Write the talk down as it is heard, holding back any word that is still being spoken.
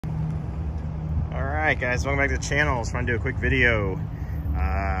Alright guys, welcome back to the channel. I was trying to do a quick video.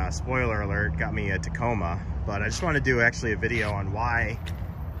 Spoiler alert, got me a Tacoma, but I just want to do actually a video on why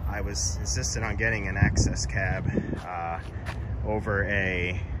I was insistent on getting an access cab over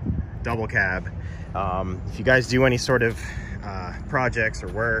a double cab. If you guys do any sort of projects or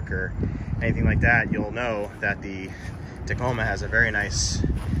work or anything like that, you'll know that the Tacoma has a very nice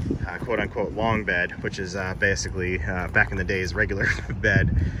quote-unquote long bed, which is basically back in the days regular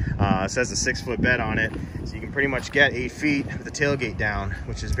bed. It says a 6-foot bed on it, so you can pretty much get 8 feet with the tailgate down,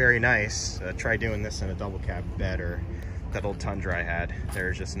 which is very nice. Try doing this in a double cab bed or that old Tundra I had.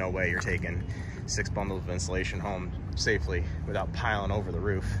 There's just no way you're taking 6 bundles of insulation home safely without piling over the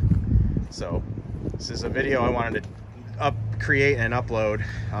roof. So this is a video I wanted to create and upload.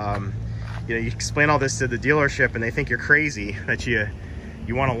 You know, you explain all this to the dealership and they think you're crazy that you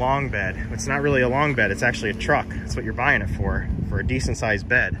want a long bed. It's not really a long bed, it's actually a truck. That's what you're buying it for a decent sized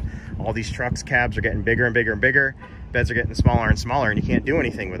bed. All these trucks, cabs are getting bigger and bigger and bigger. Beds are getting smaller and smaller and you can't do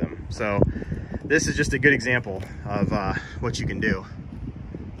anything with them. So this is just a good example of what you can do.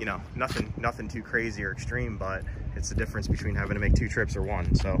 You know, nothing too crazy or extreme, but it's the difference between having to make 2 trips or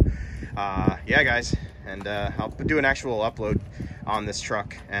 1. So yeah guys, and I'll do an actual upload on this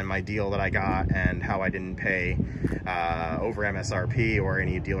truck and my deal that I got and how I didn't pay over MSRP or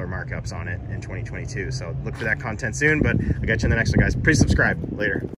any dealer markups on it in 2022. So look for that content soon, but I'll get you in the next one guys. Please subscribe. Later.